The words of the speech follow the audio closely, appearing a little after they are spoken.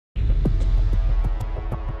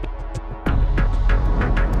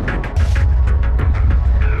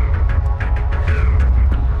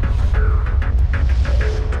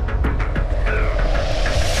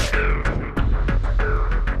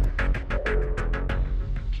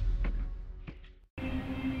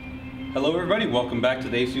Hello everybody, welcome back to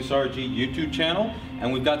the ASUS ROG YouTube channel,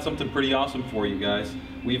 and we've got something pretty awesome for you guys.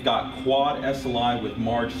 We've got Quad SLI with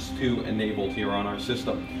MARSII 2 enabled here on our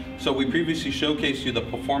system. So we previously showcased you the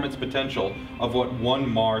performance potential of what one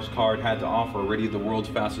Mars card had to offer, already the world's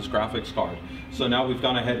fastest graphics card. So now we've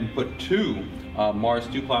gone ahead and put two Mars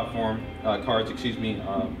 2 platform cards,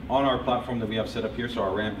 on our platform that we have set up here. So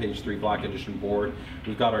our Rampage 3 Black Edition board.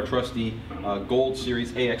 We've got our trusty Gold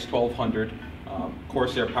Series AX1200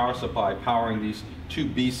 Corsair power supply powering these two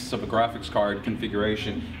beasts of a graphics card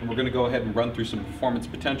configuration, and we're going to go ahead and run through some performance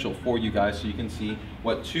potential for you guys so you can see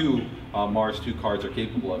what two Mars 2 cards are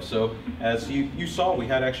capable of. So as you saw, we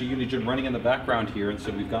had actually Unigine running in the background here, and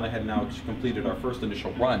so we've gone ahead now to completed our first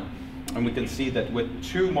initial run, and we can see that with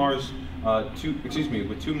two Mars 2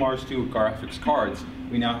 graphics cards,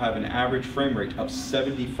 we now have an average frame rate of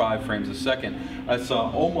 75 frames a second. That's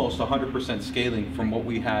almost 100% scaling from what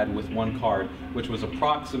we had with one card, which was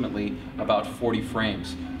approximately about 40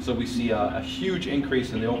 frames. So we see a huge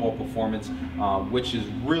increase in the overall performance, which is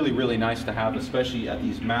really, really nice to have, especially at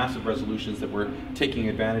these massive resolutions that we're taking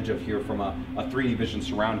advantage of here from a 3D Vision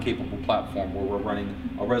surround capable platform, where we're running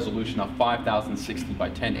a resolution of 5060 by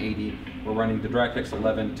 1080. We're running the DirectX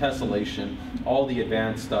 11 tessellation, all the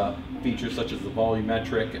advanced features such as the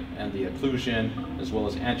volumetric and the occlusion, as well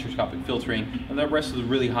as anisotropic filtering, and the rest of the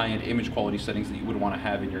really high-end image quality settings that you would want to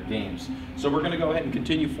have in your games. So we're going to go ahead and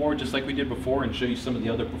continue forward just like we did before and show you some of the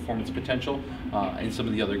other performance potential in some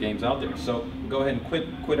of the other games out there. So we'll go ahead and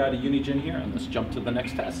quit out of Unigine here, and let's jump to the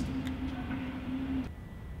next test.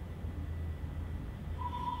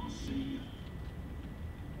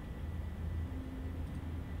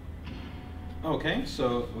 Okay,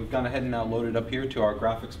 so we've gone ahead and now loaded up here to our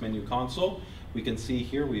graphics menu console. We can see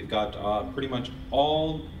here we've got pretty much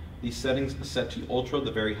all these settings set to ultra,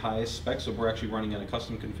 the very highest spec. So we're actually running in a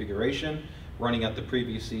custom configuration, running at the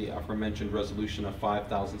previously aforementioned resolution of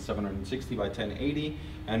 5760 by 1080,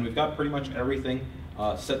 and we've got pretty much everything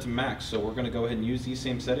set to max. So we're going to go ahead and use these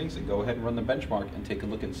same settings and go ahead and run the benchmark and take a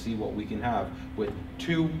look and see what we can have with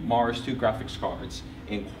two Mars 2 graphics cards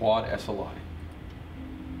in Quad SLI.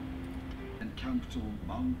 Capital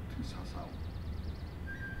Mount Sasao.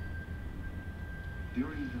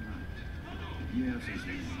 During the night, the ASUS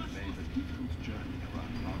made a difficult journey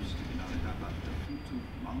around Mars to at the foot of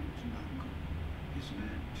Mount Nanko. His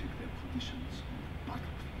men took their positions on the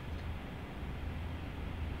battlefield.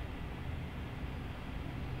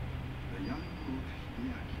 The young Lord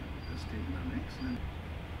Hideaki has taken an excellent...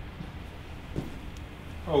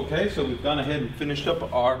 Okay, so we've gone ahead and finished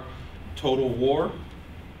up our Total War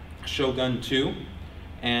Shogun 2,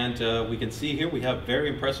 and we can see here we have very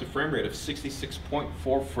impressive frame rate of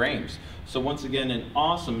 66.4 frames. So once again, an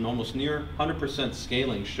awesome, almost near 100%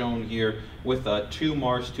 scaling shown here with two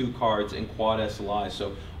Mars 2 cards in Quad SLI.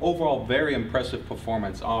 So overall, very impressive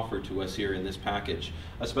performance offered to us here in this package,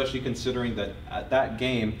 especially considering that at that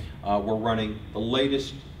game we're running the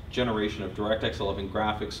latest generation of DirectX 11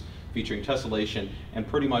 graphics, featuring tessellation and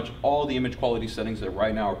pretty much all the image quality settings that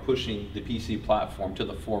right now are pushing the PC platform to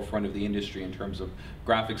the forefront of the industry in terms of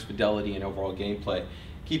graphics fidelity and overall gameplay.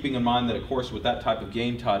 Keeping in mind that, of course, with that type of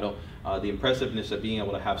game title, the impressiveness of being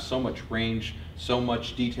able to have so much range, so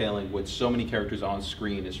much detailing with so many characters on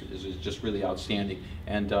screen is just really outstanding.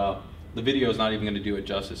 And the video is not even going to do it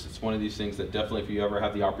justice. It's one of these things that definitely, if you ever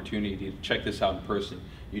have the opportunity to check this out in person,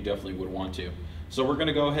 you definitely would want to. So we're going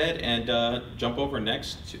to go ahead and jump over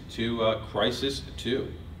next to Crysis 2.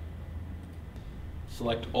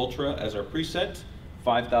 Select Ultra as our preset,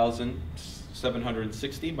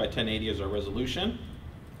 5760 by 1080 as our resolution.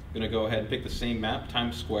 I'm going to go ahead and pick the same map,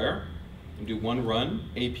 Times Square, and do one run.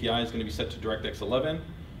 API is going to be set to DirectX 11.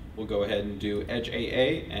 We'll go ahead and do Edge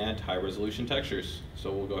AA and high resolution textures.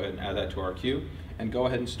 So we'll go ahead and add that to our queue and go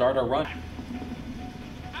ahead and start our run.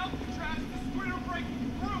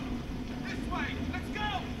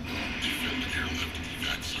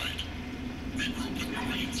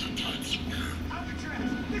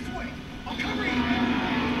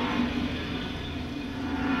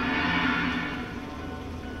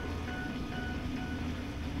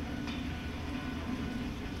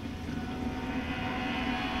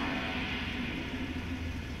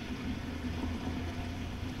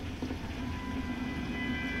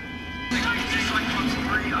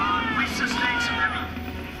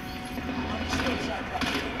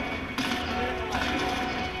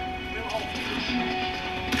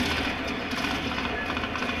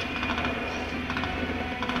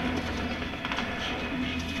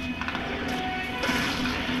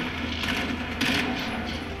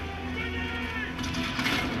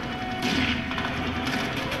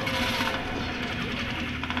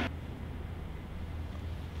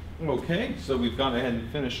 Okay, so we've gone ahead and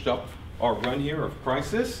finished up our run here of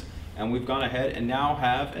Crysis, and we've gone ahead and now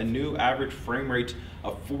have a new average frame rate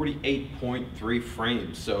of 48.3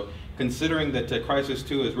 frames. So considering that Crysis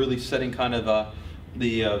 2 is really setting kind of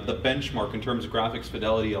the benchmark in terms of graphics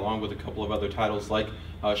fidelity, along with a couple of other titles like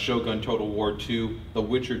Shogun Total War 2, The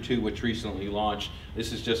Witcher 2, which recently launched.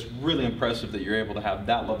 This is just really impressive that you're able to have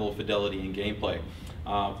that level of fidelity in gameplay.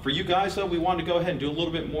 For you guys though, we wanted to go ahead and do a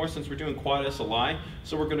little bit more since we're doing Quad SLI,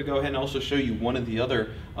 so we're going to go ahead and also show you one of the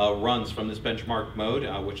other runs from this benchmark mode,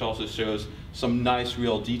 which also shows some nice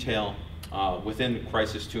real detail within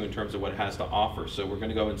Crysis 2 in terms of what it has to offer. So we're going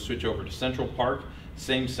to go and switch over to Central Park,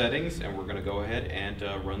 same settings, and we're going to go ahead and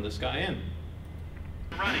run this guy in.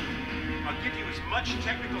 Running. I'll give you as much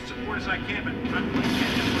technical support as I can, but I'm going to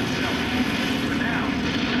get this myself. For now,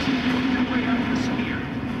 just work your way up the spear,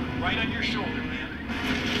 right on your shoulder, man.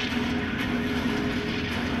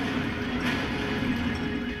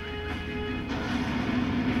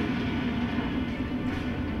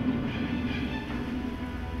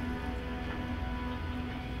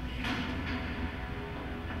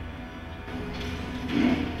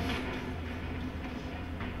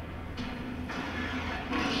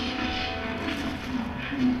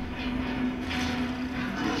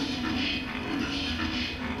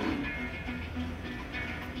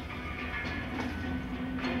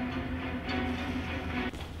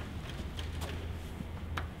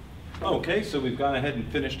 Okay, so we've gone ahead and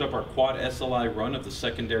finished up our Quad SLI run of the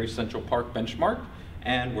secondary Central Park benchmark,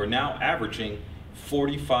 and we're now averaging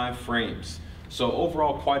 45 frames. So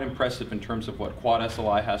overall, quite impressive in terms of what Quad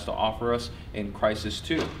SLI has to offer us in Crysis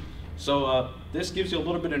 2. So this gives you a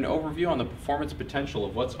little bit of an overview on the performance potential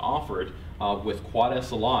of what's offered with Quad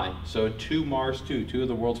SLI. So two Mars 2, two of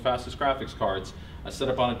the world's fastest graphics cards, set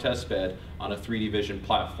up on a test bed on a 3D Vision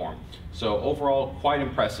platform. So overall, quite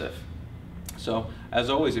impressive. So as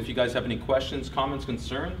always, if you guys have any questions, comments,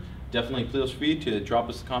 concerns, definitely feel free to drop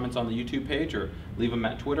us comments on the YouTube page or leave them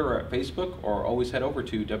at Twitter or at Facebook, or always head over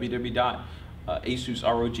to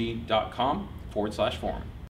www.asusrog.com/forum.